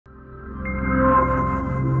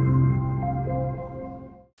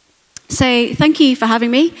So thank you for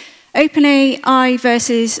having me. OpenAI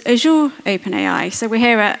versus Azure OpenAI. So we're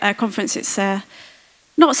here at a conference. It's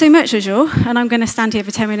not so much Azure, and I'm going to stand here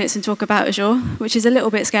for 10 minutes and talk about Azure, which is a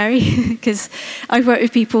little bit scary because I've worked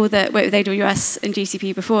with people that worked with AWS and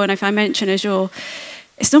GCP before, and if I mention Azure,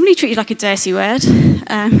 it's normally treated like a dirty word.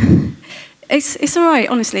 It's all right,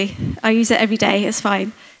 honestly. I use it every day. It's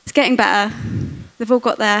fine. It's getting better. They've all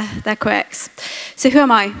got their quirks. So who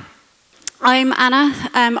am I? I'm Anna.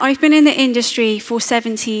 I've been in the industry for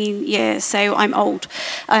 17 years, so I'm old.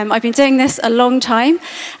 I've been doing this a long time.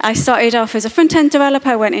 I started off as a front-end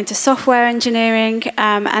developer, went into software engineering,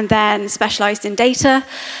 and then specialized in data,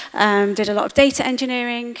 did a lot of data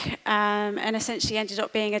engineering, and essentially ended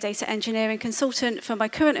up being a data engineering consultant for my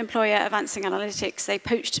current employer, Advancing Analytics. They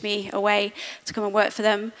poached me away to come and work for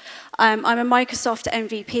them. I'm a Microsoft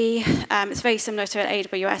MVP. It's very similar to an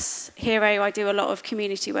AWS hero. I do a lot of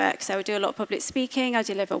community work, so I do a lot of public speaking. I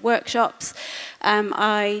deliver workshops.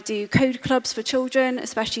 I do code clubs for children,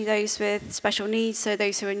 especially those with special needs, so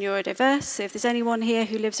those who are neurodiverse. So if there's anyone here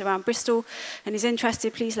who lives around Bristol and is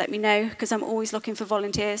interested, please let me know, because I'm always looking for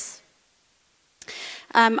volunteers.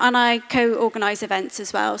 And I co-organise events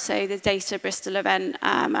as well, so the Data Bristol event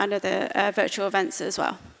and other virtual events as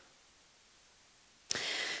well.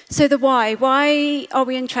 So the why. Why are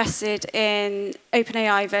we interested in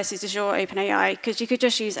OpenAI versus Azure OpenAI? Because you could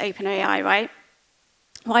just use OpenAI, right?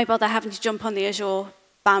 Why bother having to jump on the Azure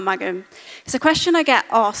bandwagon? It's a question I get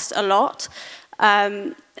asked a lot.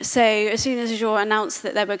 So as soon as Azure announced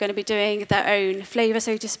that they were going to be doing their own flavor,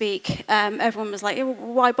 so to speak, everyone was like,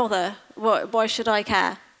 why bother? Why should I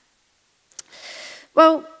care?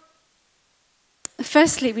 Well,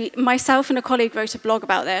 firstly, myself and a colleague wrote a blog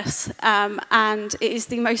about this, and it is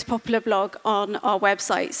the most popular blog on our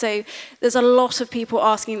website. So there's a lot of people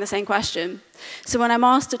asking the same question. So when I'm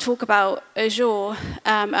asked to talk about Azure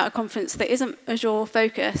at a conference that isn't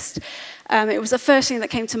Azure-focused, it was the first thing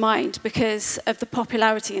that came to mind because of the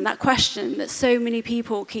popularity and that question that so many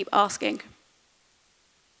people keep asking.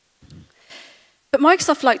 But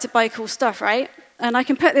Microsoft like to buy cool stuff, right? And I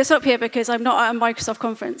can put this up here because I'm not at a Microsoft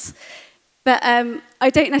conference. But I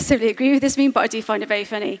don't necessarily agree with this meme, but I do find it very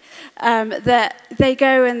funny, that they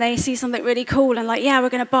go and they see something really cool and like, yeah, we're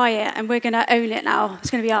going to buy it and we're going to own it now. It's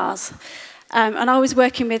going to be ours. And I was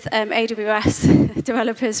working with AWS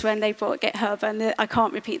developers when they bought GitHub, and I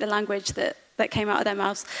can't repeat the language that came out of their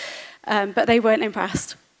mouths, but they weren't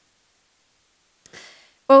impressed.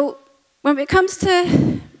 Well, when it comes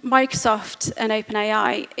to Microsoft and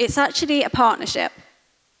OpenAI, it's actually a partnership.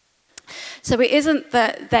 So it isn't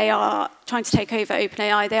that they are trying to take over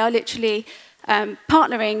OpenAI. They are literally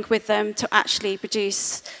partnering with them to actually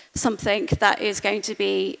produce something that is going to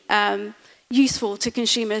be useful to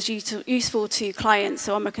consumers, useful to clients.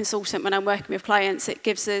 So I'm a consultant. When I'm working with clients, it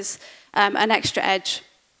gives us an extra edge.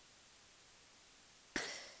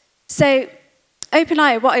 So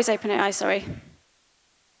OpenAI, what is OpenAI, sorry?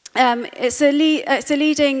 It's a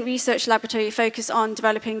leading research laboratory focused on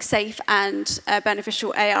developing safe and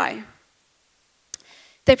beneficial AI.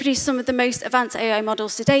 They produce some of the most advanced AI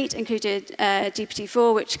models to date, including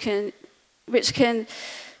GPT-4, which can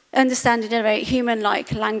understand and generate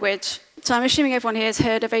human-like language. So I'm assuming everyone here has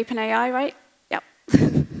heard of OpenAI, right? Yep.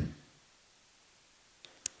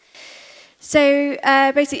 So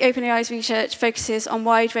basically, OpenAI's research focuses on a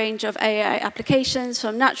wide range of AI applications,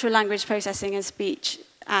 from natural language processing and speech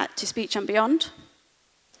to speech and beyond.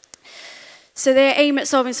 So they aim at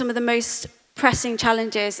solving some of the most pressing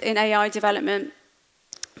challenges in AI development,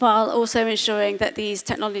 while also ensuring that these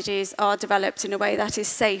technologies are developed in a way that is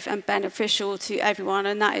safe and beneficial to everyone,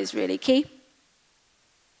 and that is really key.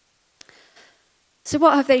 So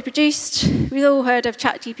what have they produced? We've all heard of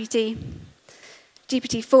ChatGPT,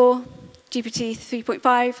 GPT-4, GPT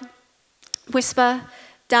 3.5, Whisper,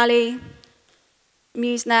 DALL-E,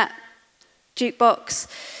 MuseNet, Jukebox.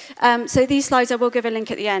 So these slides, I will give a link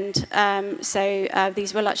at the end.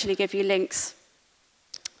 These will actually give you links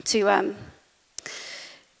to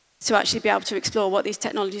actually be able to explore what these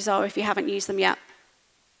technologies are if you haven't used them yet.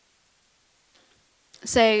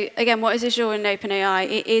 So again, what is Azure and OpenAI?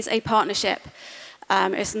 It is a partnership.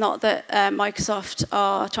 It's not that Microsoft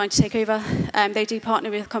are trying to take over. They do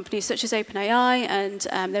partner with companies such as OpenAI, and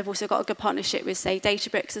they've also got a good partnership with, say,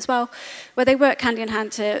 Databricks as well, where they work hand in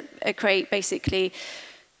hand to create, basically,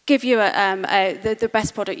 give you the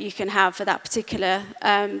best product you can have for that particular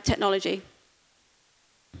technology.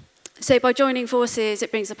 So by joining forces, it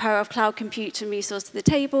brings the power of cloud compute and resource to the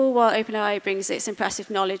table, while OpenAI brings its impressive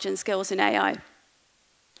knowledge and skills in AI.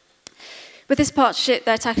 With this partnership,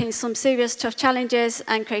 they're tackling some serious tough challenges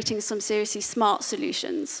and creating some seriously smart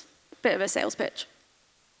solutions. Bit of a sales pitch.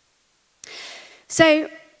 So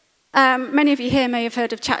many of you here may have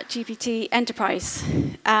heard of ChatGPT Enterprise.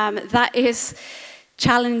 That is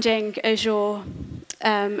challenging Azure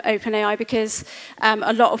OpenAI because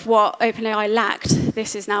a lot of what OpenAI lacked,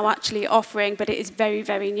 this is now actually offering, but it is very,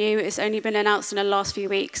 very new. It's only been announced in the last few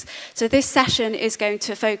weeks. So this session is going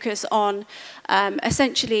to focus on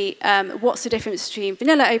essentially what's the difference between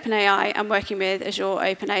vanilla OpenAI and working with Azure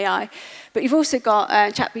OpenAI. But you've also got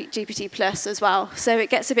ChatGPT Plus as well. So it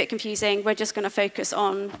gets a bit confusing. We're just going to focus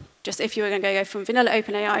on just if you were going to go from vanilla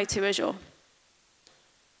OpenAI to Azure.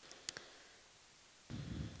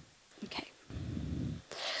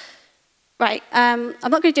 Right, I'm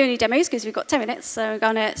not going to do any demos because we've got 10 minutes, so I'm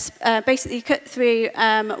going to basically cut through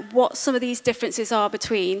what some of these differences are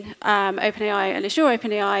between OpenAI and Azure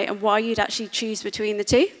OpenAI and why you'd actually choose between the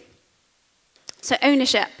two. So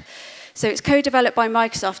ownership. So it's co-developed by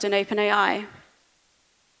Microsoft and OpenAI.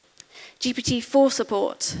 GPT-4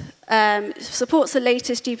 support. Supports the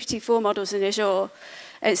latest GPT-4 models in Azure.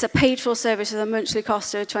 It's a paid-for service with a monthly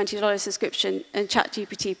cost of a $20 subscription and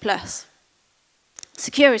ChatGPT Plus.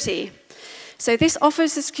 Security. So this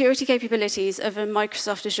offers the security capabilities of a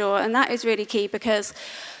Microsoft Azure, and that is really key because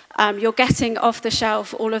you're getting off the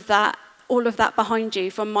shelf all of that behind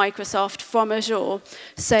you from Microsoft, from Azure.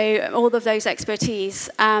 So all of those expertise.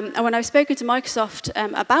 And when I've spoken to Microsoft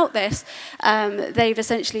about this, they've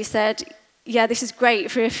essentially said, yeah, this is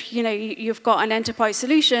great for if you've got an enterprise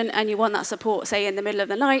solution and you want that support, say, in the middle of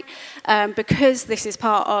the night, because this is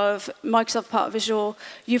part of Microsoft, part of Azure,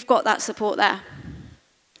 you've got that support there.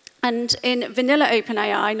 And in vanilla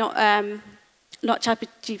OpenAI, not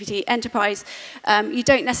ChatGPT Enterprise, you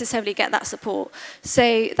don't necessarily get that support.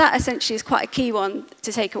 So that essentially is quite a key one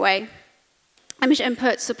to take away. Image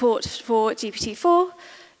input support for GPT-4.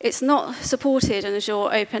 It's not supported in Azure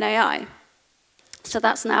OpenAI. So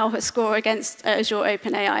that's now a score against Azure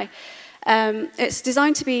OpenAI. It's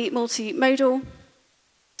designed to be multimodal,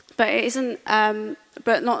 but it isn't,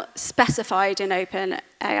 but not specified in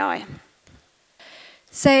OpenAI.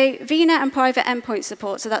 So VNet and private endpoint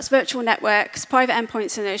support, so that's virtual networks. Private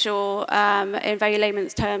endpoints in Azure, in very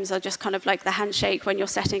layman's terms, are just kind of like the handshake when you're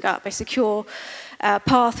setting up a secure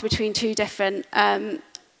path between two different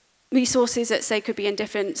resources that, say, could be in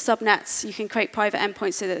different subnets. You can create private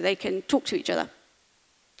endpoints so that they can talk to each other.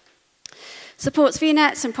 Supports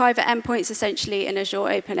VNets and private endpoints essentially in Azure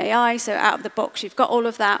OpenAI, so out of the box you've got all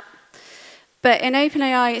of that. But in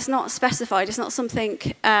OpenAI, it's not specified. It's not something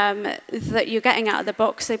that you're getting out of the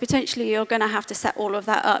box. So potentially, you're going to have to set all of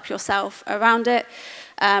that up yourself around it,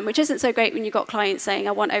 which isn't so great when you've got clients saying,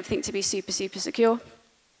 I want everything to be super, super secure.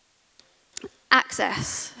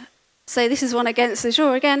 Access. So this is one against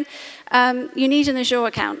Azure again. You need an Azure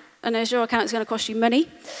account. An Azure account is going to cost you money.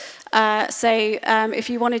 So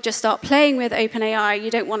if you want to just start playing with OpenAI,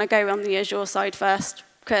 you don't want to go on the Azure side first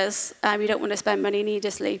because you don't want to spend money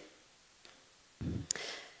needlessly.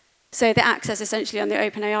 So the access essentially on the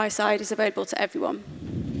OpenAI side is available to everyone.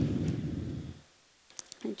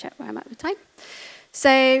 And check where I'm at with time.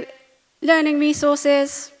 So learning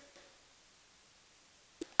resources.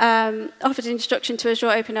 Offered instruction to Azure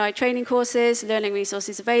OpenAI training courses, learning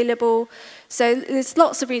resources available. So there's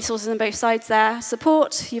lots of resources on both sides there.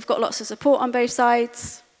 Support, you've got lots of support on both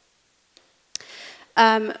sides.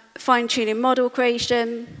 Fine-tuning model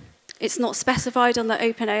creation. It's not specified on the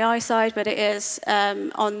OpenAI side, but it is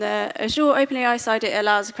on the Azure OpenAI side. It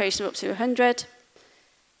allows the creation of up to 100.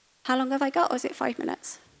 How long have I got, or is it 5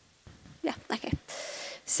 minutes? Yeah, okay.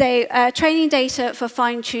 So training data for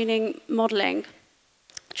fine-tuning modeling.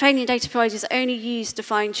 Training data provided is only used to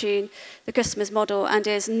fine-tune the customer's model and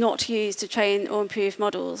is not used to train or improve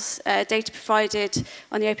models. Data provided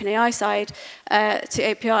on the OpenAI side to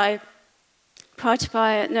API prior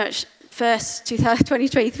to 1st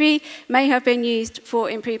 2023 may have been used for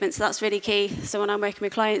improvements. So that's really key. So when I'm working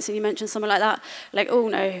with clients and you mention something like that, like, oh,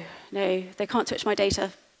 no, they can't touch my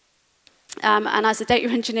data. And as a data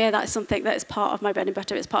engineer, that's something that is part of my bread and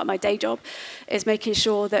butter. It's part of my day job, is making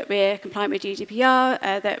sure that we're compliant with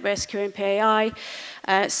GDPR, that we're securing PAI.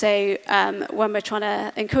 So when we're trying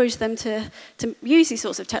to encourage them to use these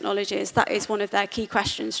sorts of technologies, that is one of their key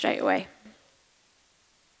questions straight away.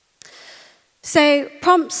 So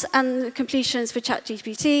prompts and completions for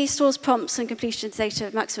ChatGPT, stores prompts and completions data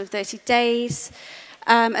of maximum of 30 days.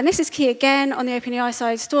 And this is key again on the OpenAI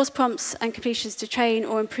side, stores prompts and completions to train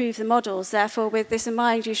or improve the models. Therefore, with this in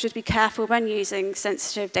mind, you should be careful when using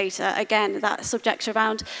sensitive data. Again, that subject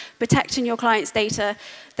around protecting your client's data.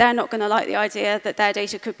 They're not going to like the idea that their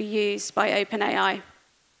data could be used by OpenAI.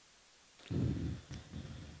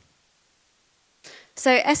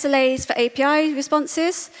 So SLAs for API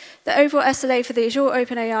responses. The overall SLA for the Azure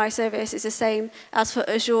OpenAI service is the same as for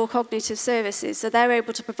Azure Cognitive Services. So they're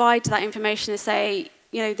able to provide that information and say,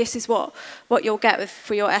 this is what you'll get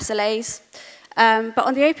for your SLAs. But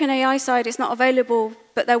on the OpenAI side, it's not available,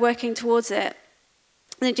 but they're working towards it.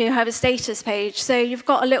 And then you have a status page. So you've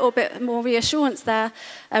got a little bit more reassurance there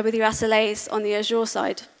with your SLAs on the Azure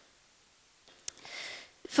side.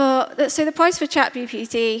 So the price for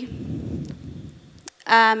ChatGPT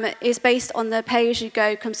is based on the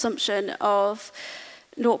pay-as-you-go consumption of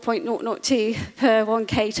 0.002 per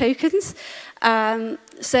 1K tokens.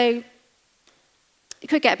 So it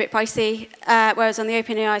could get a bit pricey, whereas on the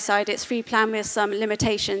OpenAI side, it's free plan with some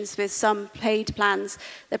limitations. With some paid plans,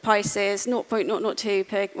 the price is 0.002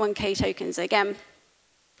 per 1K tokens again.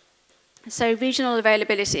 So regional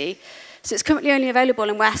availability. So it's currently only available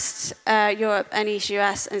in West Europe and East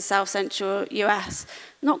US and South Central US.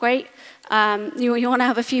 Not great. You want to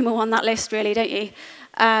have a few more on that list, really, don't you?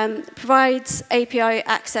 Provides API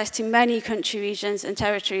access to many country regions and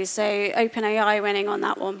territories. So OpenAI winning on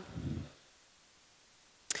that one.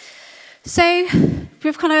 So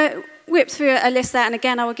we've kind of whipped through a list there, and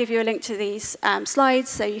again, I will give you a link to these slides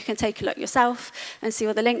so you can take a look yourself and see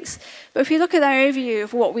all the links. But if you look at our overview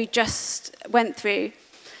of what we just went through,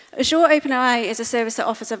 Azure OpenAI is a service that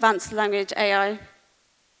offers advanced language AI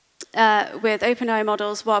with OpenAI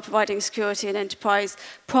models while providing security and enterprise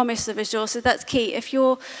promise of Azure. So that's key. If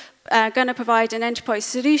you're going to provide an enterprise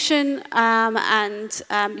solution and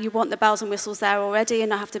you want the bells and whistles there already and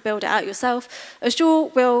not have to build it out yourself, Azure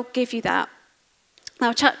will give you that.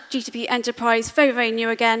 Now, ChatGPT Enterprise, very, very new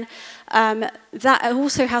again. That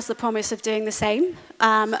also has the promise of doing the same,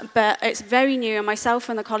 but it's very new, and myself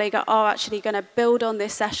and the colleague are actually going to build on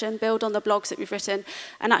this session, build on the blogs that we've written,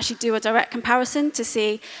 and actually do a direct comparison to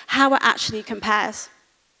see how it actually compares.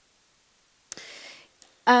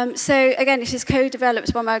 So again, it is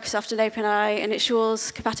co-developed by Microsoft and OpenAI, and it ensures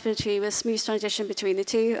compatibility with smooth transition between the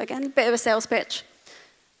two. Again, a bit of a sales pitch.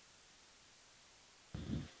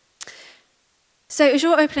 So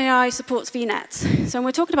Azure OpenAI supports VNets. So when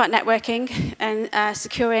we're talking about networking and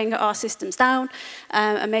securing our systems down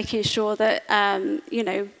and making sure that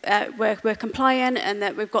we're compliant and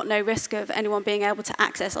that we've got no risk of anyone being able to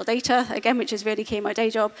access our data, again, which is really key in my day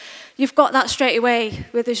job, you've got that straight away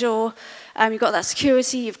with Azure. You've got that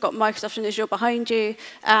security, you've got Microsoft and Azure behind you.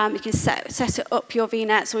 You can set it up your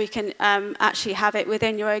VNets, or you can actually have it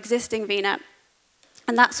within your existing VNet.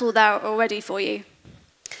 And that's all there already for you.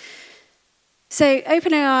 So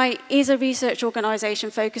OpenAI is a research organization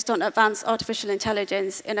focused on advanced artificial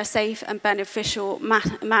intelligence in a safe and beneficial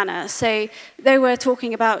manner. So they were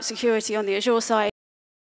talking about security on the Azure side.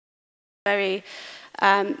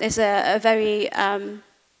 It's a very can't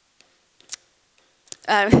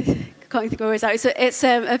think of words out. It's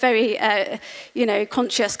a very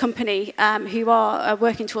conscious company who are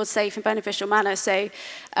working towards safe and beneficial manner. So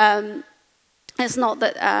it's not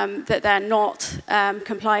that, that they're not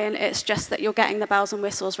compliant, it's just that you're getting the bells and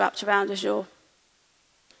whistles wrapped around Azure.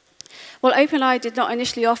 Well, OpenAI did not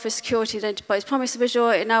initially offer security and enterprise promise of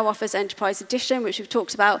Azure. It now offers Enterprise Edition, which we've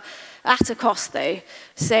talked about, at a cost, though.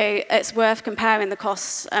 So it's worth comparing the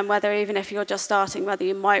costs and whether, even if you're just starting, whether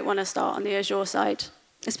you might want to start on the Azure side,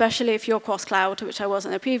 especially if you're cross-cloud, which I was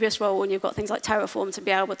in a previous role, and you've got things like Terraform to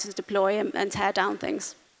be able to deploy and tear down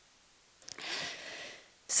things.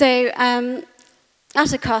 So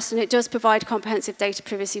at a cost, and it does provide comprehensive data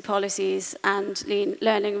privacy policies and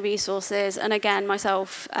learning resources. And again,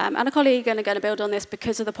 myself and a colleague are going to build on this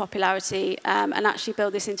because of the popularity and actually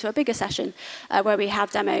build this into a bigger session where we have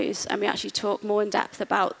demos and we actually talk more in depth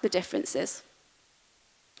about the differences.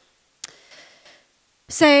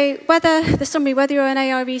 So whether you're an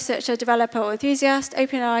AI researcher, developer, or enthusiast,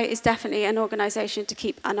 OpenAI is definitely an organization to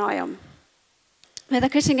keep an eye on. With a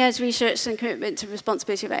cutting-edge research and commitment to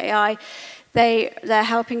responsibility of AI, they're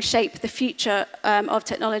helping shape the future of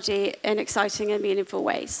technology in exciting and meaningful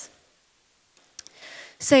ways.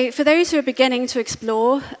 So for those who are beginning to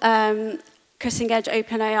explore cutting-edge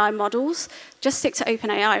OpenAI models, just stick to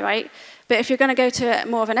OpenAI, right? But if you're going to go to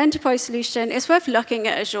more of an enterprise solution, it's worth looking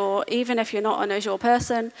at Azure, even if you're not an Azure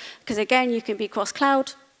person, because again, you can be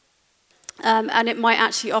cross-cloud, and it might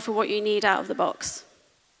actually offer what you need out of the box.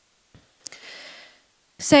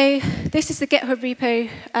 So this is the GitHub repo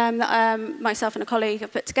that myself and a colleague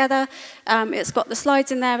have put together. It's got the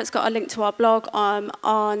slides in there. It's got a link to our blog on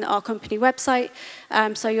our company website.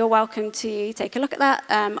 So you're welcome to take a look at that,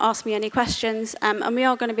 ask me any questions. And we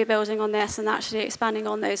are going to be building on this and actually expanding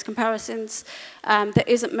on those comparisons. There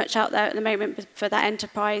isn't much out there at the moment for that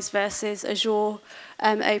enterprise versus Azure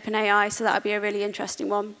OpenAI, so that would be a really interesting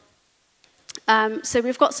one. So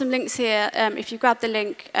we've got some links here. If you grab the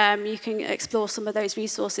link, you can explore some of those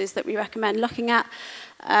resources that we recommend looking at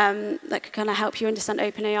that could kind of help you understand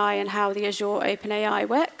OpenAI and how the Azure OpenAI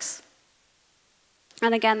works.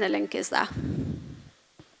 And again, the link is there.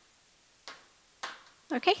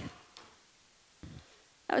 Okay.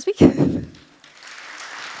 That was me.